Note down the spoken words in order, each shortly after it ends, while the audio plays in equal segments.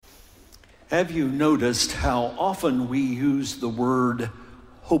Have you noticed how often we use the word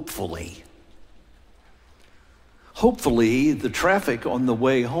hopefully? Hopefully, the traffic on the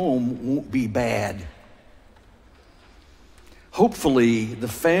way home won't be bad. Hopefully, the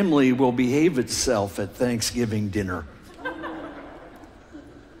family will behave itself at Thanksgiving dinner.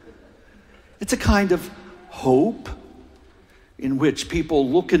 It's a kind of hope in which people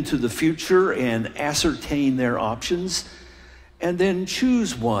look into the future and ascertain their options and then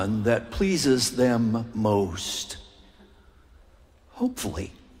choose one that pleases them most.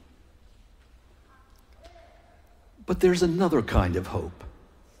 Hopefully. But there's another kind of hope,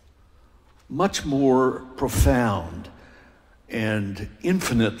 much more profound and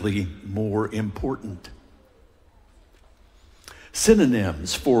infinitely more important.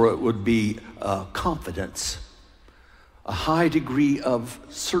 Synonyms for it would be confidence, a high degree of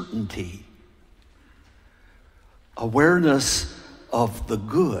certainty, awareness of the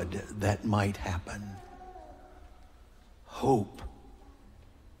good that might happen, hope.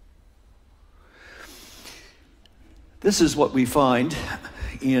 This is what we find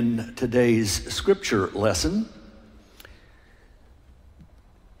in today's scripture lesson.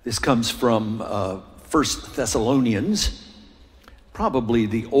 This comes from 1 Thessalonians, probably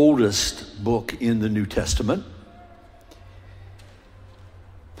the oldest book in the New Testament.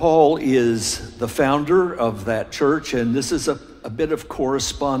 Paul is the founder of that church, and this is a bit of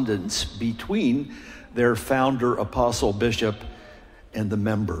correspondence between their founder, apostle, bishop, and the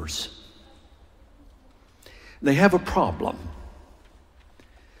members. They have a problem.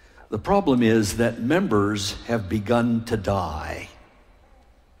 The problem is that members have begun to die.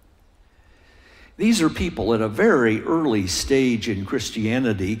 These are people at a very early stage in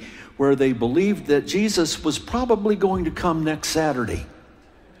Christianity where they believed that Jesus was probably going to come next Saturday.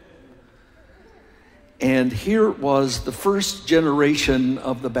 And here was the first generation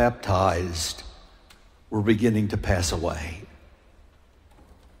of the baptized were beginning to pass away.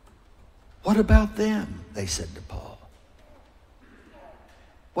 What about them? They said to Paul.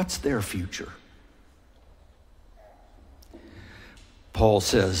 What's their future? Paul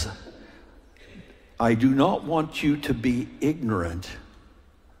says, I do not want you to be ignorant,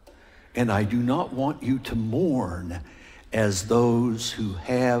 and I do not want you to mourn as those who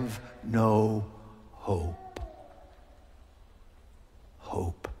have no hope.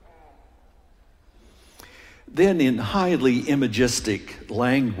 Hope. Then in highly imagistic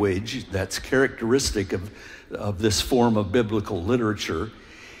language that's characteristic of this form of biblical literature,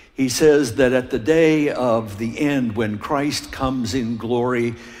 he says that at the day of the end, when Christ comes in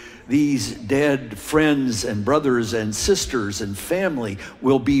glory, these dead friends and brothers and sisters and family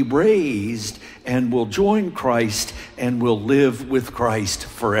will be raised and will join Christ and will live with Christ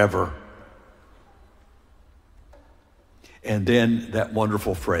forever. And then that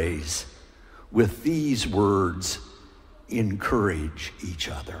wonderful phrase, with these words, encourage each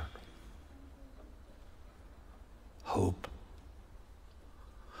other. Hope.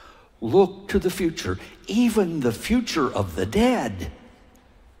 Look to the future, even the future of the dead,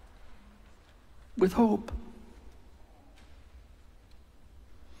 with hope.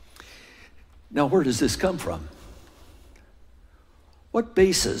 Now, where does this come from? What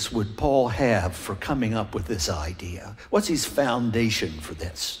basis would Paul have for coming up with this idea? What's his foundation for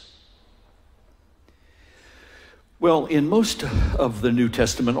this? Well, in most of the New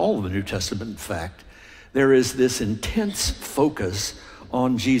Testament, all of the New Testament, in fact, there is this intense focus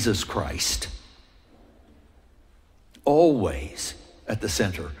on Jesus Christ. Always at the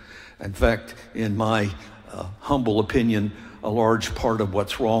center. In fact, in my humble opinion, a large part of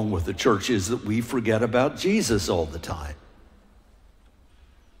what's wrong with the church is that we forget about Jesus all the time.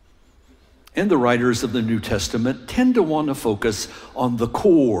 And the writers of the New Testament tend to want to focus on the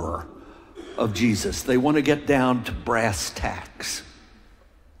core of Jesus. They want to get down to brass tacks.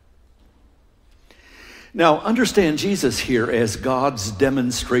 Now, understand Jesus here as God's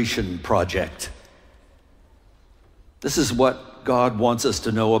demonstration project. This is what God wants us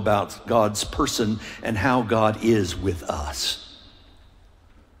to know about God's person and how God is with us.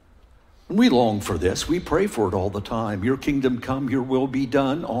 And we long for this. We pray for it all the time. Your kingdom come, your will be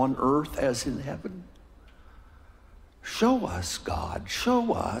done on earth as in heaven. Show us, God.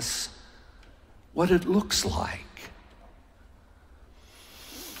 Show us what it looks like.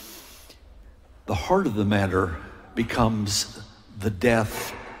 The heart of the matter becomes the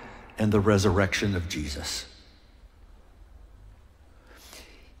death and the resurrection of Jesus.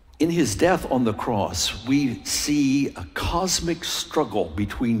 In his death on the cross, we see a cosmic struggle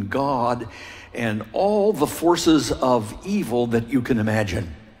between God and all the forces of evil that you can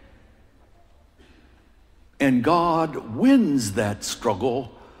imagine. And God wins that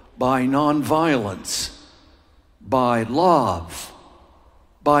struggle by nonviolence, by love,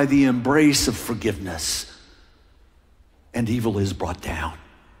 by the embrace of forgiveness, and evil is brought down.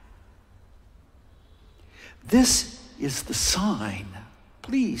 This is the sign,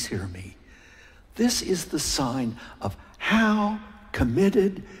 please hear me, this is the sign of how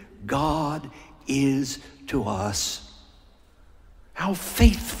committed God is to us. How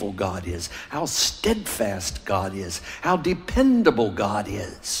faithful God is, how steadfast God is, how dependable God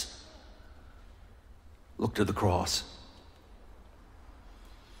is. Look to the cross.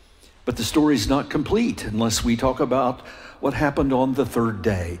 But the story's not complete unless we talk about what happened on the third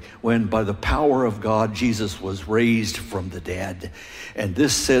day, when by the power of God, Jesus was raised from the dead. And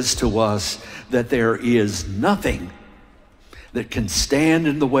this says to us that there is nothing that can stand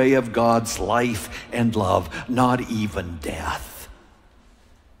in the way of God's life and love, not even death.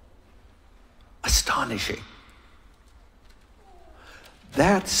 Astonishing.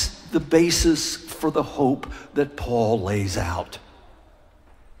 That's the basis for the hope that Paul lays out.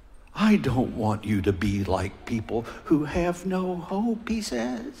 I don't want you to be like people who have no hope, he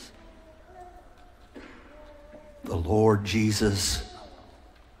says. The Lord Jesus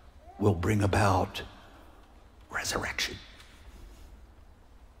will bring about resurrection.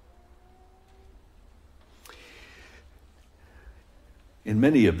 In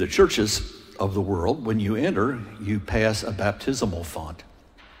many of the churches of the world, when you enter, you pass a baptismal font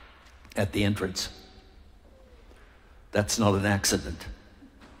at the entrance. That's not an accident.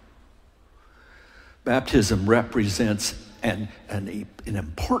 Baptism represents an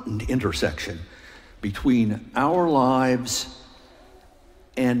important intersection between our lives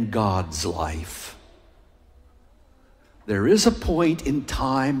and God's life. There is a point in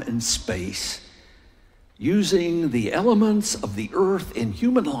time and space, using the elements of the earth in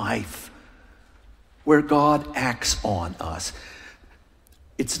human life, where God acts on us.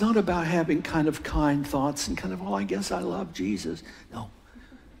 It's not about having kind of kind thoughts and kind of, well, I guess I love Jesus. No,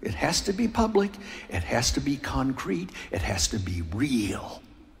 it has to be public. It has to be concrete. It has to be real.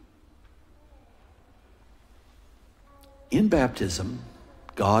 In baptism,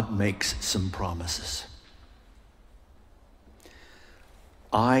 God makes some promises.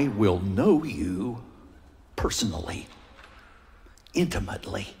 I will know you personally,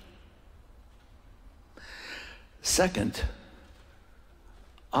 intimately. Second,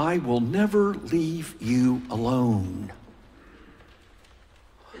 I will never leave you alone.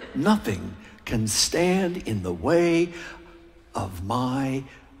 Nothing can stand in the way of my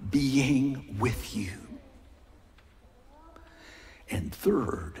being with you. And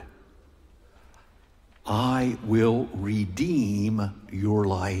third, I will redeem your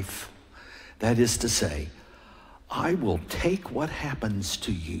life. That is to say, I will take what happens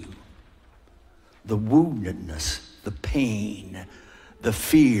to you, the woundedness, the pain, the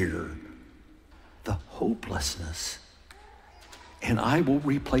fear, the hopelessness, and I will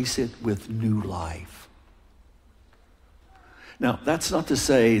replace it with new life. Now, that's not to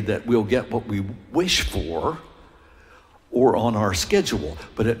say that we'll get what we wish for or on our schedule,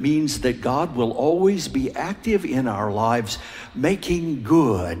 but it means that God will always be active in our lives, making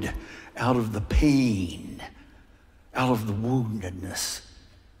good out of the pain, out of the woundedness,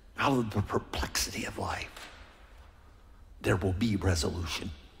 out of the perplexity of life. There will be resolution.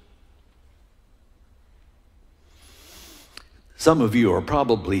 Some of you are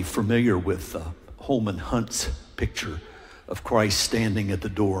probably familiar with Holman Hunt's picture of Christ standing at the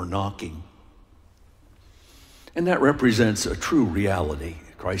door knocking. And that represents a true reality.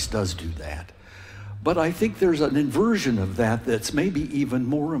 Christ does do that. But I think there's an inversion of that that's maybe even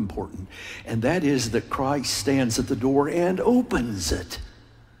more important, and that is that Christ stands at the door and opens it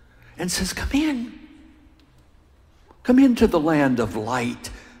and says, come in. Come into the land of light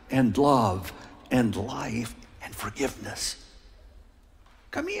and love and life and forgiveness.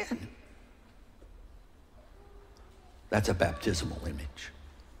 Come in. That's a baptismal image.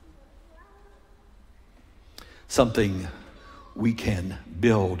 Something we can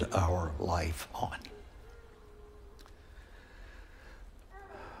build our life on.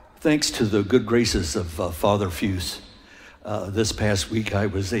 Thanks to the good graces of Father Fuse, this past week I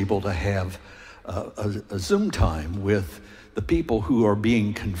was able to have a Zoom time with the people who are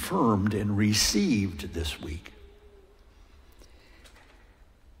being confirmed and received this week.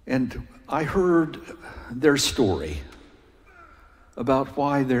 And I heard their story about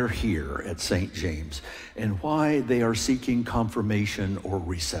why they're here at St. James and why they are seeking confirmation or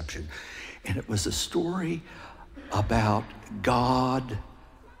reception. And it was a story about God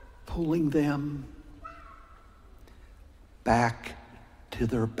pulling them back to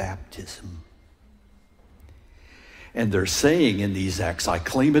their baptism. And they're saying in these acts, I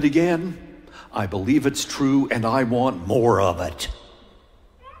claim it again, I believe it's true, and I want more of it.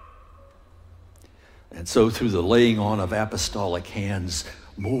 And so through the laying on of apostolic hands,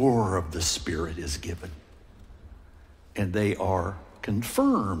 more of the Spirit is given. And they are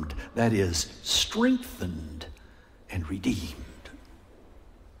confirmed, that is, strengthened and redeemed.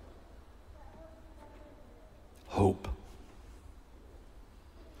 Hope.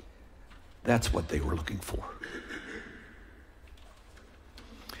 That's what they were looking for.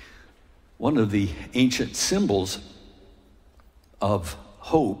 One of the ancient symbols of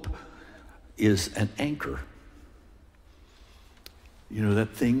hope is an anchor. You know,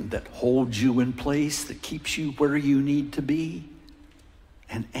 that thing that holds you in place, that keeps you where you need to be?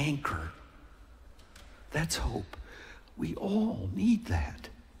 An anchor. That's hope. We all need that.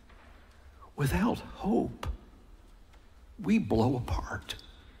 Without hope, we blow apart.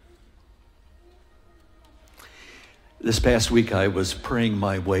 This past week, I was praying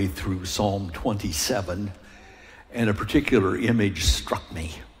my way through Psalm 27, and a particular image struck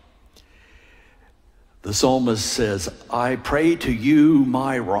me. The psalmist says, I pray to you,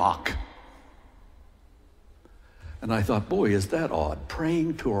 my rock. And I thought, boy, is that odd,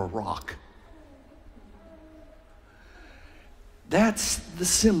 praying to a rock. That's the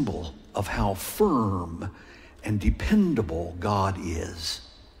symbol of how firm and dependable God is.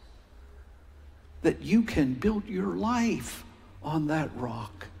 That you can build your life on that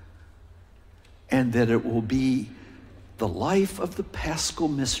rock, and that it will be the life of the Paschal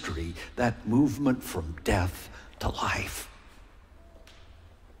mystery, that movement from death to life.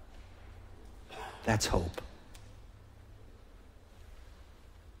 That's hope.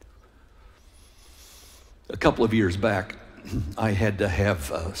 A couple of years back, I had to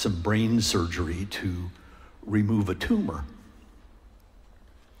have some brain surgery to remove a tumor.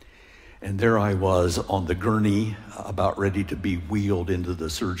 And there I was on the gurney, about ready to be wheeled into the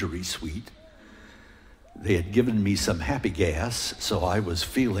surgery suite. They had given me some happy gas, so I was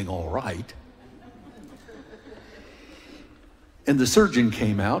feeling all right. And the surgeon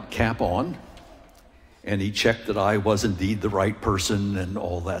came out, cap on, and he checked that I was indeed the right person and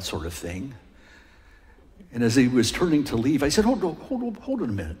all that sort of thing. And as he was turning to leave, I said, hold on a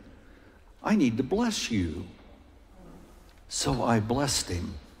minute. I need to bless you. So I blessed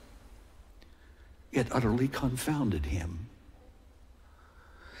him. It utterly confounded him.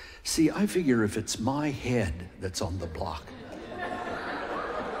 See, I figure if it's my head that's on the block,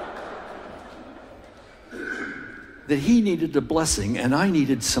 that he needed a blessing and I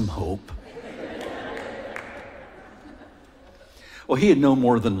needed some hope. Well, he had no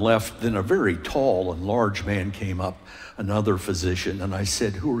more than left than a very tall and large man came up, another physician, and I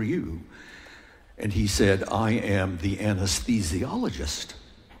said, who are you? And he said, I am the anesthesiologist.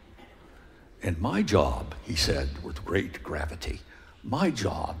 And my job, he said with great gravity, my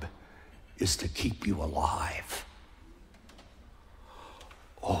job is to keep you alive.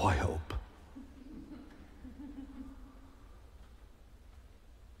 Oh, I hope.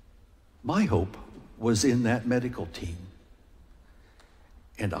 My hope was in that medical team.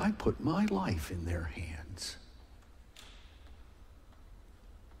 And I put my life in their hands.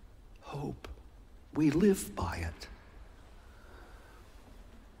 Hope. We live by it.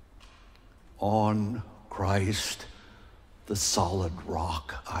 On Christ, the solid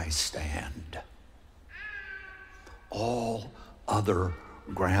rock, I stand. All other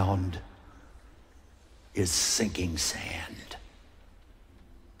ground is sinking sand.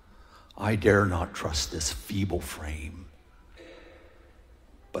 I dare not trust this feeble frame,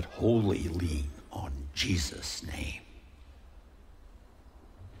 but wholly lean on Jesus' name.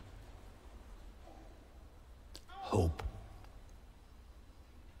 Hope.